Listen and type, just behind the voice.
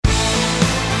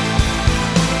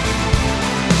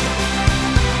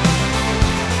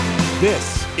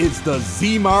This is the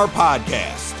ZMAR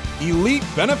Podcast. Elite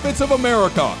Benefits of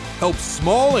America helps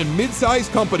small and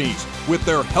mid-sized companies with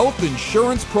their health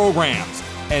insurance programs.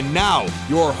 And now,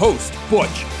 your host,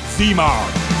 Butch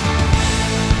ZMAR.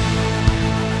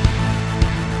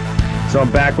 So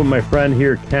I'm back with my friend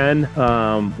here, Ken.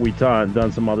 We've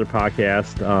done some other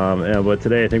podcasts, but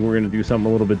today I think we're going to do something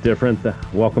a little bit different.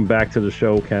 Welcome back to the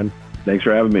show, Ken. Thanks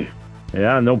for having me.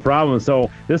 Yeah, no problem.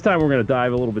 So this time we're going to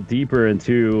dive a little bit deeper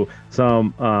into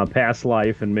some past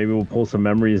life, and maybe we'll pull some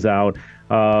memories out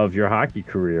of your hockey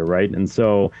career, right? And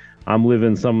so I'm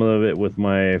living some of it with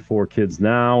my 4 kids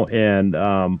now, and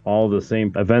all the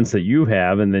same events that you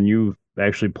have, and then you've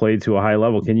actually played to a high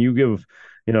level. Can you give,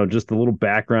 just a little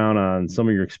background on some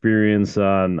of your experience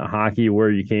on hockey, where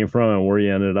you came from and where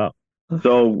you ended up?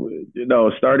 So,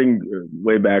 starting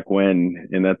way back when,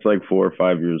 and that's like 4 or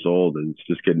 5 years old, and it's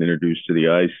just getting introduced to the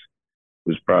ice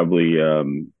was probably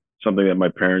something that my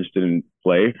parents didn't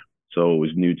play. So it was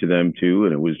new to them too.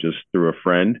 And it was just through a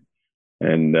friend.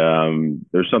 And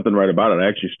there's something right about it. I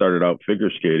actually started out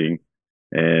figure skating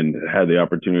and had the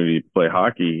opportunity to play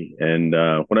hockey. And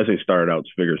when I say started out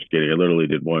figure skating, I literally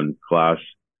did one class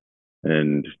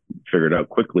and figured out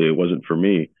quickly it wasn't for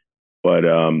me. But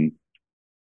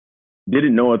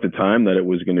didn't know at the time that it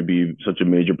was going to be such a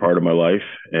major part of my life.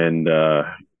 And,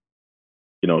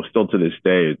 still to this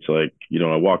day, it's like,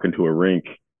 I walk into a rink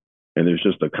and there's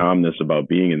just a calmness about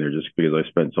being in there just because I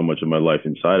spent so much of my life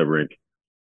inside a rink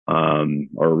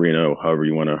or arena, however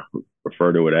you want to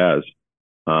refer to it as.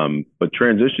 But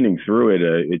transitioning through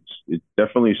it, it's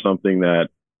definitely something that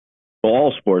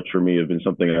all sports for me have been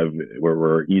something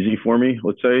were easy for me,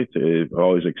 let's say. I've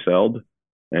always excelled.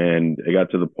 And I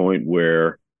got to the point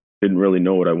where didn't really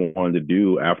know what I wanted to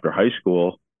do after high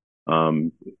school.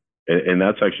 And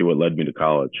that's actually what led me to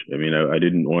college. I mean, I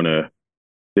didn't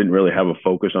really have a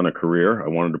focus on a career. I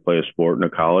wanted to play a sport in a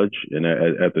college. And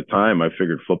at the time, I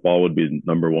figured football would be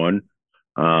number one.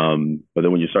 But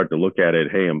then when you start to look at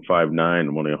it, hey, I'm 5'9",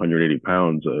 I'm only 180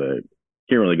 pounds.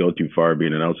 Can't really go too far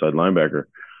being an outside linebacker.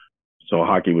 So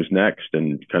hockey was next,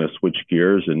 and kind of switched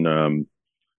gears and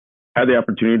had the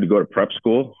opportunity to go to prep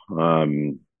school.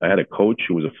 I had a coach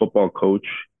who was a football coach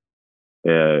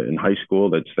in high school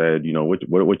that said,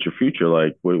 what's your future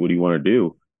like? What do you want to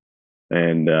do?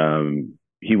 And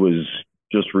he was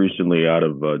just recently out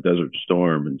of Desert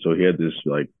Storm. And so he had this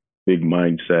like big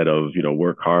mindset of,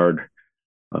 work hard,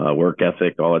 work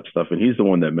ethic, all that stuff. And he's the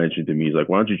one that mentioned to me, he's like,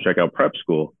 why don't you check out prep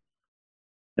school?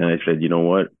 And I said, you know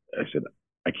what? I said,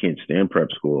 I can't stand prep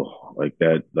school like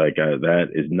that. That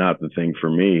is not the thing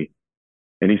for me.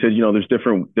 And he said, there's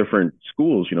different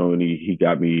schools, and he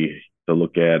got me to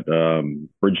look at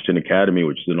Bridgeton Academy,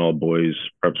 which is an all-boys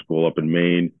prep school up in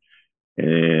Maine.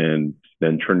 And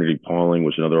then Trinity Pauling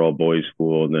was another all-boys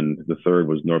school. And then the third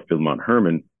was Northfield Mount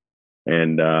Herman.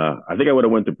 And I think I would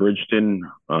have went to Bridgeton,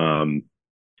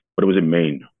 but it was in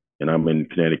Maine, and I'm in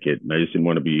Connecticut. And I just didn't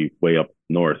want to be way up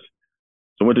north.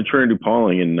 So I went to Trinity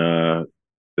Pauling, and the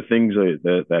things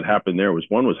that happened there was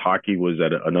hockey was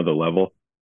at another level.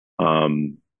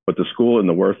 But the school and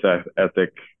the work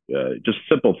ethic, just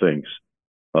simple things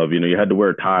of, you had to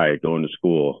wear a tie going to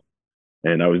school.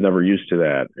 And I was never used to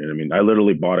that. And I mean, I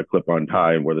literally bought a clip-on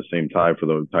tie and wore the same tie for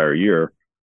the entire year.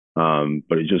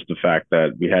 But it's just the fact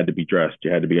that we had to be dressed.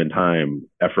 You had to be on time.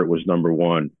 Effort was number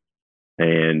one.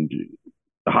 And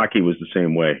the hockey was the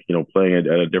same way, playing at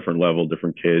a different level,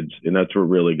 different kids. And that's what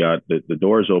really got the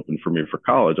doors open for me for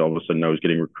college. All of a sudden I was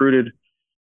getting recruited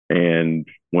and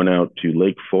went out to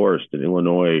Lake Forest in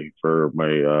Illinois for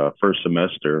my first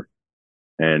semester,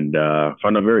 and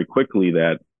found out very quickly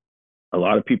that a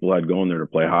lot of people had gone there to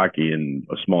play hockey, and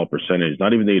a small percentage,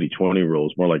 not even the 80-20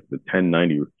 rules, more like the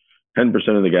 10%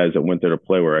 of the guys that went there to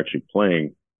play were actually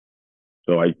playing.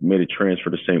 So I made a transfer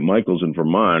to St. Michael's in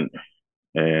Vermont,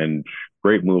 and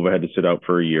great move. I had to sit out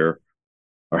for a year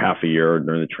or half a year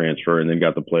during the transfer, and then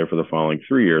got to play for the following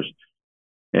 3 years.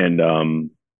 And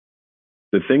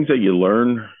the things that you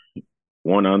learn,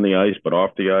 one on the ice, but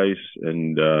off the ice,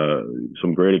 and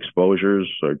some great exposures.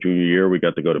 Our junior year, we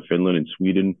got to go to Finland and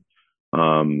Sweden.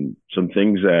 Some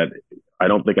things that I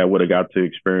don't think I would have got to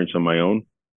experience on my own.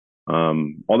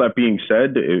 All that being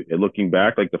said, looking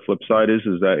back, like the flip side is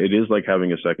that it is like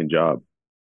having a second job.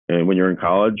 And when you're in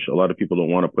college, a lot of people don't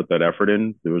want to put that effort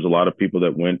in. There was a lot of people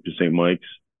that went to St. Mike's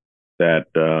that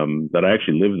I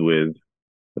actually lived with.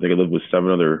 I think I lived with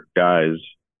 7 other guys.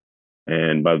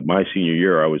 And by my senior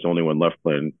year, I was the only one left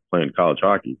playing college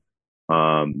hockey.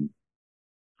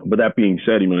 But that being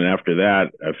said, even after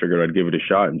that, I figured I'd give it a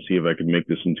shot and see if I could make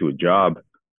this into a job,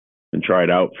 and try it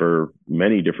out for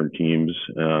many different teams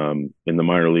in the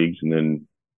minor leagues, and then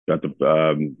got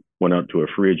the went out to a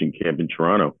free agent camp in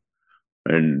Toronto.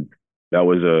 And that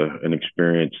was an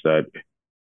experience that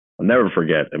I'll never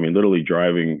forget. I mean, literally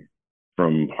driving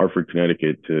from Hartford,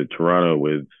 Connecticut to Toronto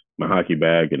with my hockey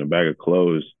bag and a bag of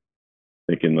clothes,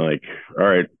 thinking like, all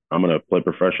right, I'm going to play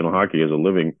professional hockey as a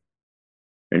living.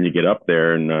 And you get up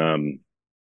there and,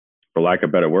 for lack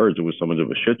of better words, it was so much of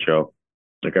a shit show.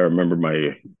 Like, I remember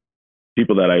my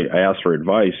people that I asked for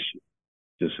advice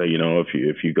to say, you know,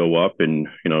 if you go up and,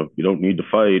 you know, you don't need to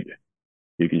fight,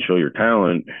 you can show your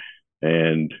talent.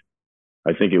 And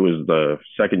I think it was the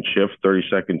second shift, 30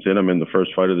 seconds in, I'm in the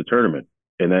first fight of the tournament.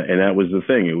 And that was the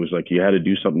thing. It was like you had to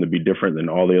do something to be different than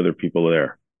all the other people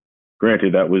there.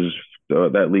 Granted, that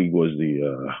league was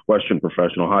the Western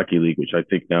Professional Hockey League, which I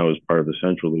think now is part of the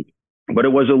Central League. But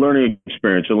it was a learning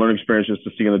experience just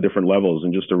to see on the different levels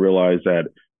and just to realize that,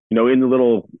 you know, in the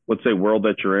little, let's say, world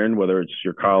that you're in, whether it's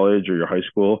your college or your high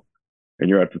school, and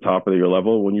you're at the top of your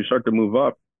level, when you start to move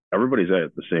up, everybody's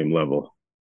at the same level.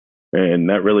 And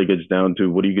that really gets down to,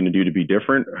 what are you going to do to be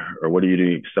different? Or what are you going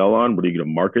to excel on? What are you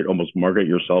going to almost market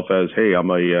yourself as, hey,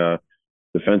 I'm a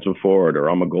defensive forward, or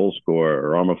I'm a goal scorer,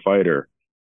 or I'm a fighter.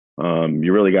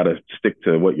 You really got to stick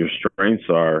to what your strengths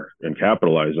are and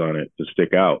capitalize on it to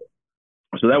stick out.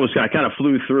 So that was, I kind of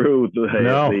flew through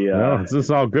this is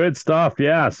all good stuff.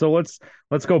 Yeah. So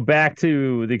let's go back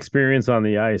to the experience on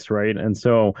the ice, right? And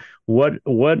so what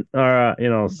are, you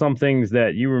know, some things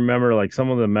that you remember, like some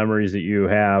of the memories that you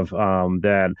have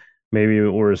that maybe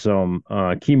were some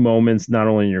key moments, not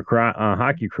only in your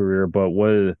hockey career, but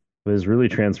what was really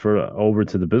transferred over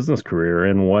to the business career,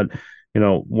 and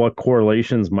what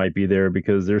correlations might be there,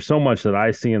 because there's so much that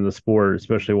I see in the sport,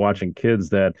 especially watching kids,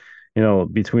 that, you know,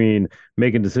 between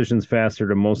making decisions faster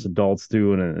than most adults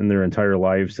do in their entire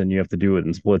lives, and you have to do it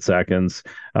in split seconds.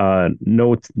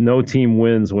 No team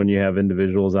wins when you have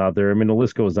individuals out there. I mean, the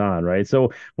list goes on, right?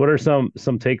 So what are some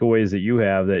takeaways that you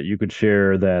have that you could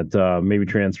share that maybe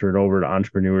transferred over to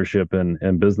entrepreneurship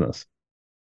and business?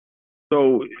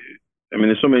 So, I mean,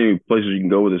 there's so many places you can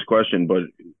go with this question, but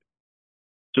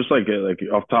just like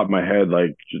off the top of my head,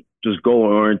 like just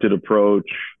goal-oriented approach,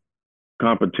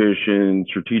 competition,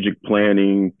 strategic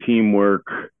planning, teamwork,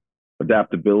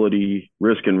 adaptability,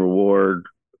 risk and reward.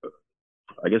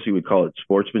 I guess you would call it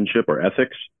sportsmanship or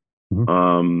ethics.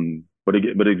 Mm-hmm.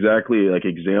 But exactly like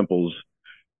examples.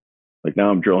 Like now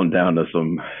I'm drilling down to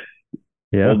some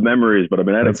old memories. But I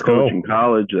mean, I had a coach in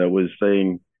college that was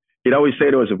saying, he'd always say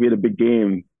to us, if we had a big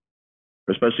game,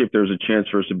 especially if there was a chance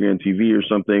for us to be on TV or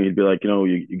something, he'd be like, you know,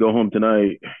 you go home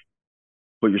tonight,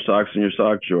 put your socks in your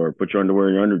sock drawer, put your underwear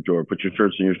in your underwear drawer, put your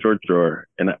shirts in your shirt drawer.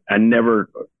 And I never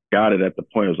got it at the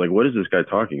point. I was like, what is this guy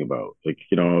talking about? Like,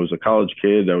 you know, I was a college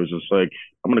kid. I was just like,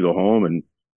 I'm going to go home and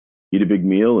eat a big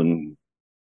meal and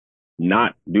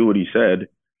not do what he said.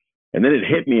 And then it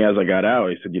hit me as I got out.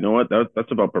 I said, you know what?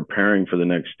 That's about preparing for the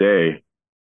next day,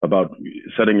 about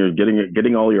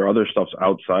getting all your other stuff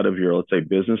outside of your, let's say,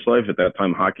 business life, at that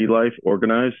time, hockey life,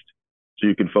 organized, so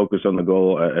you can focus on the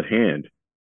goal at hand.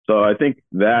 So I think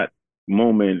that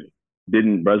moment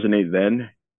didn't resonate then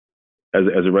as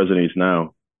it resonates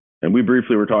now. And we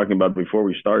briefly were talking about before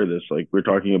we started this, like we're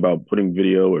talking about putting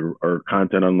video or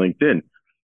content on LinkedIn.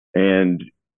 And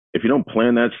if you don't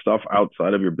plan that stuff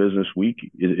outside of your business week,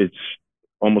 it's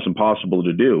almost impossible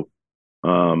to do.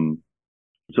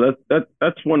 So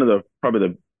that's one of the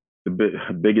probably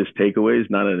the biggest takeaways,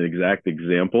 not an exact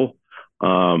example.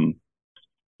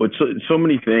 But so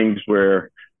many things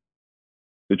where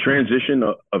the transition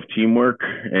of teamwork,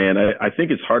 and I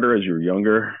think it's harder as you're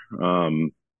younger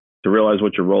to realize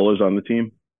what your role is on the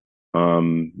team.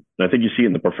 I think you see it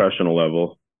in the professional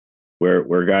level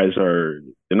where guys they're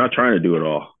not trying to do it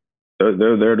all.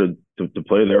 They're there to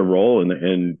play their role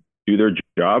and do their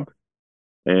job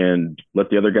and let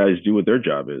the other guys do what their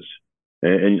job is.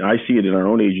 And I see it in our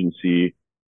own agency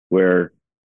where,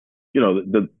 you know,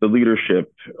 the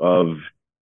leadership of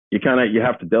you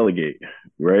have to delegate,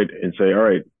 right? And say, all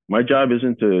right, my job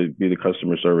isn't to be the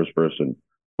customer service person.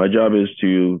 My job is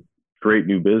to create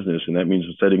new business. And that means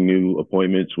setting new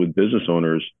appointments with business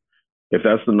owners. If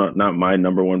that's not my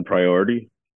number one priority,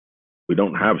 we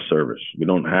don't have service. We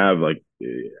don't have, like,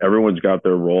 everyone's got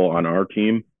their role on our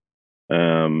team.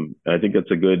 I think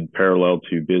that's a good parallel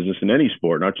to business in any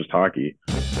sport, not just hockey.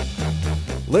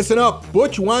 Listen up.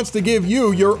 Butch wants to give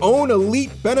you your own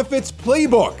elite benefits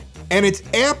playbook, and it's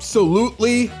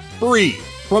absolutely free.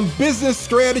 From business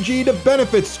strategy to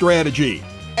benefits strategy.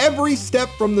 Every step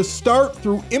from the start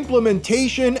through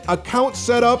implementation, account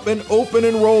setup, and open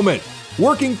enrollment.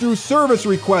 Working through service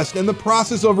request and the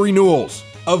process of renewals.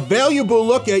 a valuable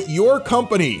look at your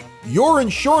company, your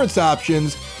insurance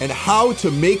options, and how to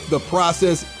make the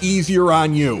process easier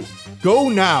on you. Go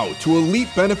now to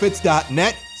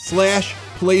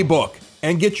elitebenefits.net/playbook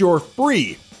and get your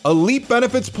free Elite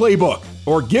Benefits Playbook,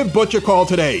 or give Butch a call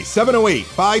today,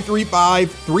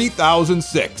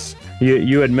 708-535-3006.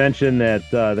 You had mentioned that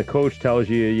the coach tells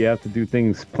you have to do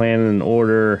things planned in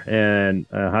order, and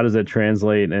how does that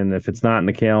translate? And if it's not in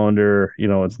the calendar,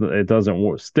 it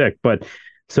doesn't stick. But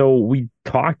so we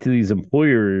talk to these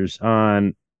employers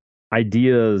on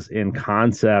ideas and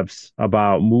concepts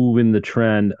about moving the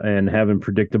trend and having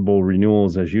predictable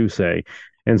renewals, as you say.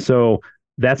 And so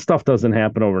that stuff doesn't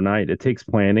happen overnight. It takes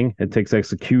planning, it takes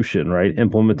execution, right?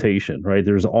 Implementation, right?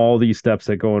 There's all these steps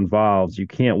that go involved. You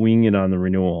can't wing it on the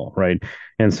renewal, right?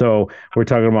 And so we're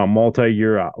talking about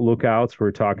multi-year lookouts.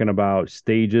 We're talking about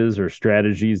stages or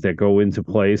strategies that go into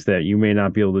place that you may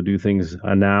not be able to do things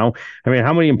now. I mean,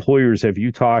 how many employers have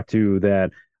you talked to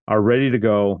that are ready to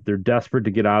go? They're desperate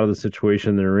to get out of the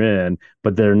situation they're in,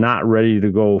 but they're not ready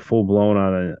to go full blown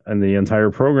on the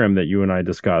entire program that you and I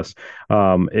discussed. They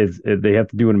have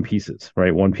to do it in pieces,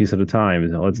 right? One piece at a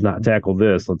time. Let's not tackle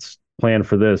this. Let's plan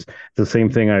for this. The same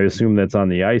thing I assume that's on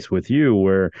the ice with you,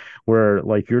 where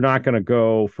like you're not going to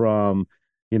go from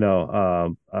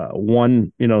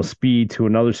one speed to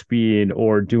another speed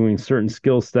or doing certain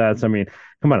skill sets. I mean,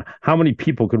 come on, how many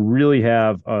people could really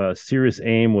have a serious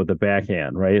aim with a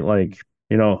backhand, right? Like,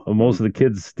 most of the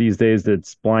kids these days,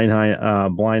 that's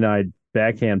blind-eyed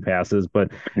backhand passes,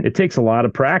 but it takes a lot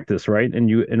of practice, right? And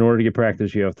in order to get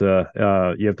practice, you have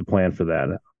to plan for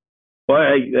that.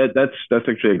 Well, that's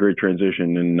actually a great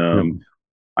transition, and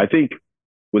I think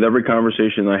with every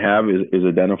conversation I have is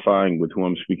identifying with who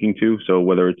I'm speaking to. So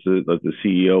whether it's the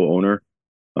CEO, owner,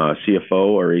 CFO,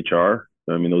 or HR,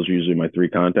 I mean, those are usually my three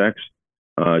contacts.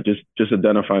 Just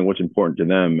identifying what's important to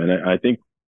them, and I think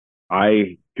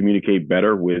I communicate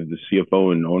better with the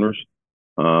CFO and owners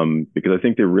because I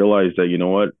think they realize that,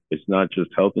 it's not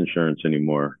just health insurance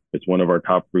anymore. It's one of our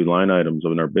top 3 line items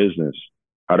in our business.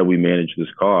 How do we manage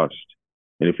this cost?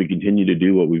 And if we continue to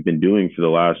do what we've been doing for the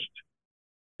last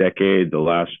decade, the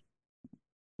last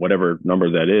whatever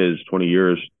number that is, 20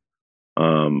 years,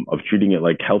 of treating it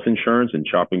like health insurance and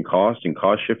chopping costs and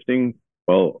cost shifting,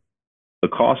 well, the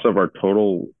cost of our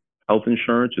total health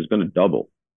insurance is going to double.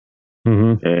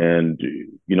 Mm-hmm. And,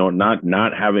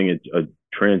 not having a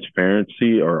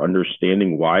transparency or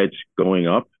understanding why it's going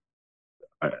up,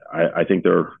 I think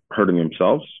they're hurting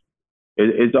themselves.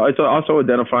 It's also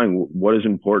identifying what is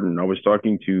important. I was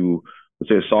talking to, let's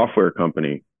say, a software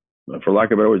company, for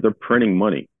lack of a better word, they're printing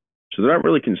money. So they're not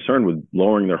really concerned with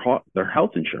lowering their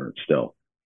health insurance still.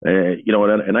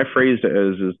 And I phrased it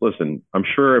as, listen, I'm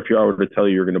sure if I were to tell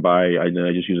you you're going to buy, and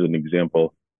I just use an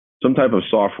example, some type of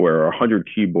software or 100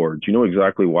 keyboards, you know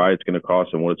exactly why it's going to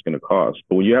cost and what it's going to cost.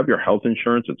 But when you have your health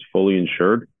insurance that's fully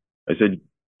insured, I said,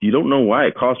 you don't know why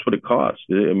it costs what it costs.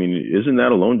 I mean, isn't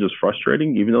that alone just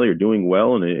frustrating, even though you're doing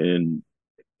well and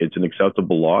it's an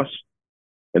acceptable loss?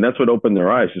 And that's what opened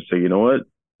their eyes to say, you know what,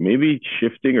 maybe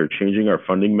shifting or changing our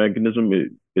funding mechanism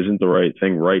isn't the right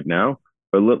thing right now,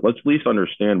 but let's at least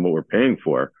understand what we're paying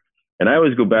for. And I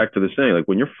always go back to the saying, like,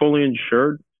 when you're fully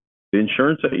insured, the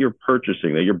insurance that you're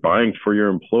purchasing, that you're buying for your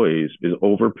employees, is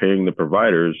overpaying the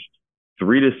providers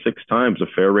 3 to 6 times a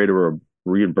fair rate of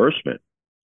reimbursement.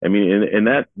 I mean, and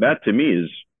that to me is,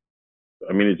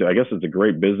 I mean, I guess it's a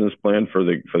great business plan for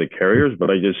the carriers, but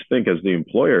I just think as the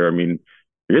employer, I mean,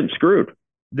 you're getting screwed.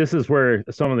 This is where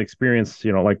some of the experience,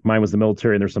 like mine was the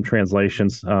military, and there's some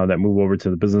translations that move over to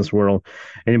the business world.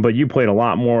 But you played a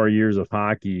lot more years of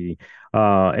hockey,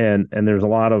 and there's a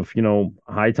lot of,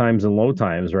 high times and low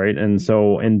times, right? And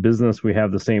so in business, we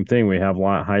have the same thing. We have a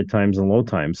lot of high times and low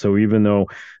times. So even though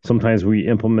sometimes we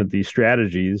implement these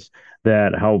strategies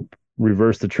that help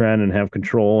reverse the trend and have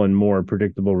control and more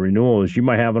predictable renewals, you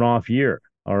might have an off year.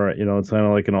 Or, it's kind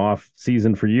of like an off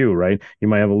season for you, right? You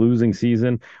might have a losing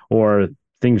season, or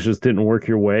things just didn't work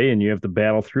your way and you have to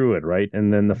battle through it, right?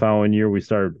 And then the following year, we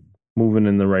start moving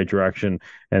in the right direction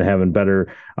and having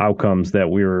better outcomes that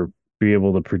we were be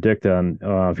able to predict on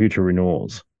future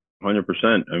renewals.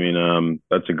 100%. I mean,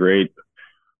 that's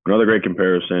another great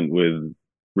comparison with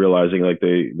realizing, like,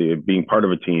 they being part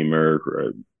of a team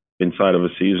or inside of a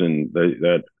season,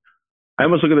 that I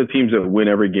almost look at the teams that win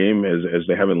every game as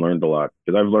they haven't learned a lot,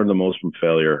 because I've learned the most from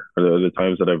failure, or the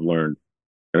times that I've learned.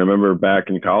 And I remember back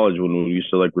in college when we used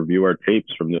to, like, review our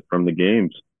tapes from the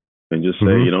games and just say,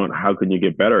 mm-hmm. How can you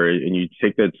get better? And you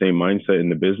take that same mindset in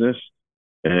the business.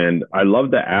 And I love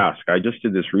to ask. I just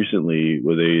did this recently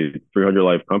with a 300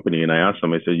 life company, and I asked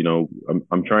them, I said,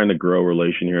 I'm trying to grow a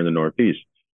relation here in the Northeast.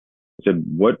 I said,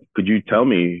 what could you tell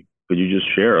me? Could you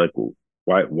just share? Like,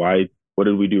 why, what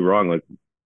did we do wrong? Like,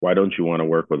 why don't you want to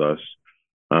work with us?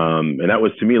 And that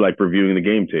was to me like reviewing the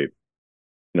game tape.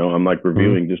 I'm like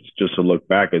reviewing just to look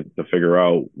back to figure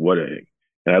out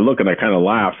and I look and I kind of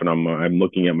laugh, and I'm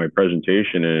looking at my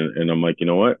presentation, and I'm like, you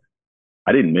know what?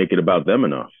 I didn't make it about them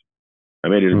enough. I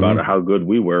made it about how good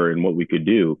we were and what we could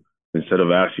do, instead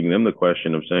of asking them the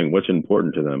question of saying what's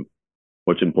important to them,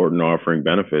 what's important to offering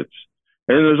benefits.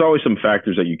 And there's always some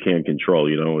factors that you can't control.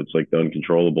 It's like the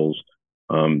uncontrollables.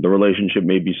 The relationship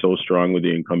may be so strong with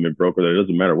the incumbent broker that it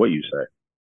doesn't matter what you say.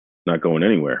 It's not going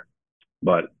anywhere.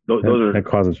 But that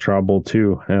causes trouble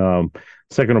too.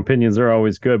 Second opinions are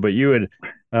always good. But you would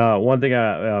one thing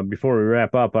before we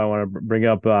wrap up, I want to bring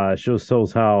up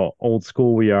shows how old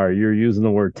school we are. You're using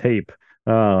the word tape.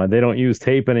 They don't use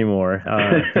tape anymore.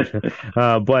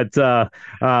 But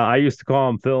I used to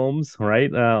call them films,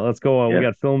 right? Let's go. We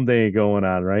got film day going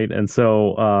on, right? And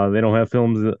so they don't have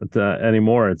films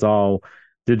anymore. It's all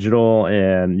digital,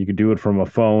 and you can do it from a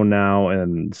phone now.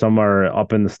 And some are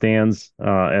up in the stands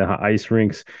at ice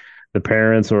rinks. The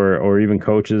parents or even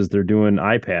coaches, they're doing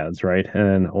iPads, right?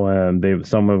 And when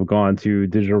some have gone to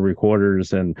digital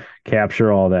recorders and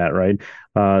capture all that, right?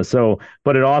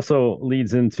 But it also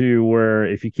leads into where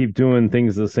if you keep doing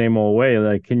things the same old way,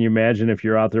 like, can you imagine if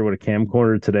you're out there with a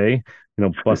camcorder today,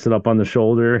 bust it up on the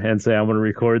shoulder and say, I'm going to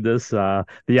record this. The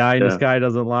eye in the sky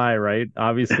doesn't lie, right?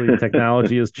 Obviously,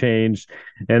 technology has changed,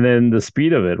 and then the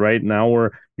speed of it, right? Now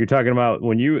you're talking about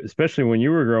especially when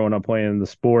you were growing up playing the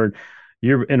sport,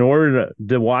 in order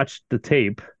to watch the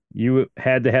tape, you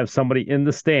had to have somebody in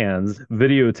the stands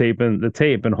videotaping the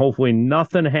tape, and hopefully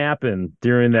nothing happened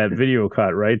during that video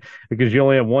cut, right? Because you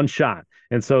only have one shot.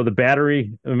 And so the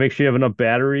battery, make sure you have enough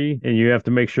battery, and you have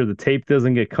to make sure the tape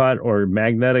doesn't get cut or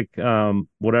magnetic,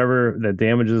 whatever that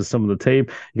damages some of the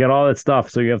tape. You got all that stuff.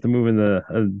 So you have to move in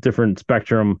a different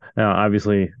spectrum,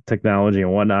 obviously technology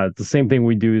and whatnot. It's the same thing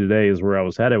we do today is where I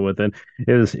was headed with it,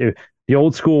 is the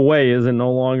old school way isn't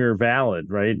no longer valid,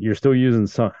 right? You're still using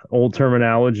some old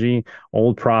terminology,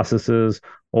 old processes,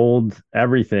 old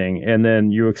everything, and then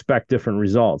you expect different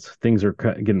results. Things are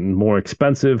getting more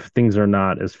expensive. Things are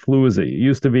not as fluid as it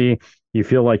used to be. You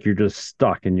feel like you're just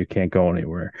stuck and you can't go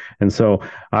anywhere. And so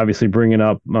obviously bringing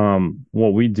up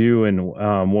what we do and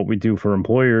what we do for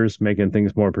employers, making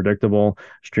things more predictable,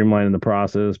 streamlining the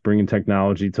process, bringing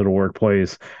technology to the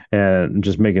workplace, and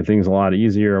just making things a lot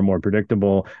easier and more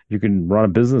predictable. You can run a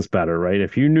business better, right?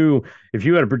 If you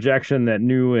had a projection that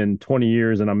knew in 20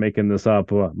 years, and I'm making this up,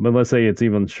 but let's say it's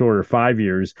even shorter, 5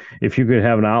 years, if you could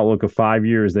have an outlook of 5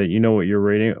 years that what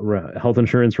your health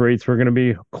insurance rates were going to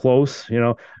be close,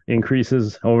 increases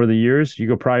over the years, you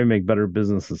could probably make better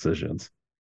business decisions.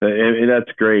 And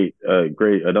that's great.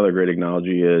 Another great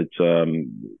analogy is,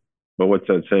 but what's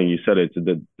that saying? You said it's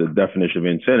the definition of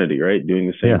insanity, right? Doing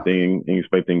the same thing and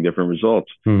expecting different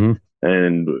results.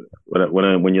 And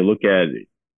when you look at,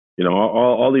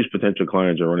 all these potential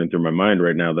clients are running through my mind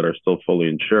right now that are still fully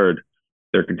insured.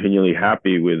 They're continually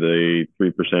happy with a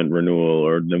 3% renewal,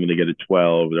 or then when they get a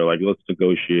 12, they're like, let's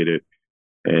negotiate it.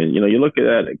 And, you look at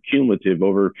that cumulative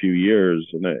over a few years,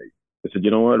 and I said,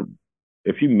 you know what,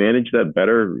 if you manage that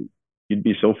better, you'd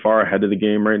be so far ahead of the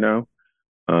game right now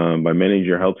by managing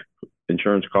your health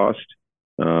insurance cost.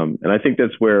 And I think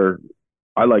that's where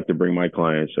I like to bring my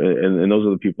clients, and those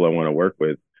are the people I want to work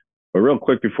with. But real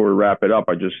quick, before we wrap it up,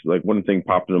 I just, like, one thing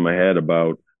popped into my head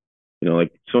about,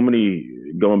 like so many,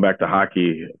 going back to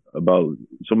hockey, about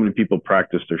so many people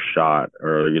practice their shot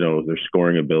or, their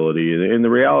scoring ability. And the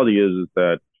reality is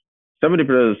that 70%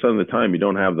 of the time you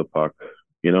don't have the puck,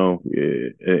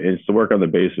 it's to work on the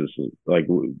bases. Like,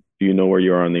 do you know where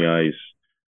you are on the ice?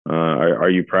 Are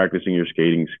you practicing your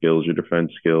skating skills, your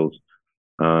defense skills?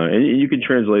 And you can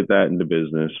translate that into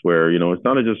business where, it's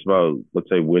not just about, let's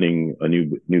say, winning a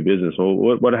new business.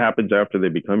 Well, what happens after they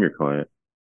become your client?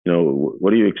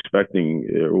 What are you expecting?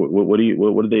 What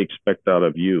do they expect out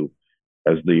of you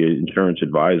as the insurance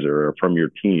advisor or from your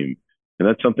team? And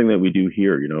that's something that we do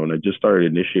here, and I just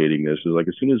started initiating this. Is like,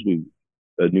 as soon as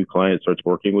a new client starts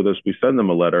working with us, we send them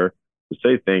a letter to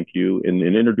say thank you and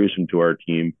introduce them to our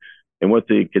team and what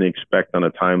they can expect on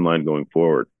a timeline going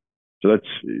forward. So that's,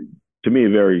 to me, a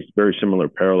very, very similar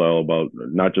parallel about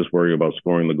not just worrying about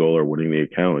scoring the goal or winning the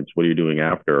account. It's what are you doing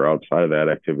after or outside of that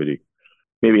activity?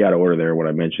 Maybe out of order there when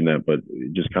I mentioned that, but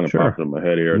it just kind of popped in my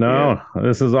head here. No,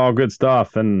 this is all good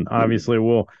stuff. And obviously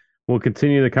we'll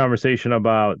continue the conversation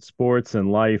about sports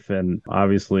and life and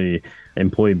obviously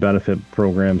employee benefit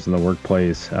programs in the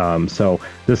workplace. So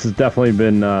this has definitely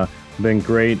been been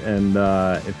great. And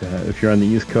if you're on the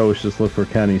East Coast, just look for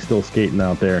Kenny still skating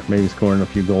out there, maybe scoring a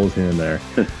few goals here and there.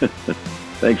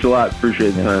 Thanks a lot.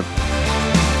 Appreciate the time.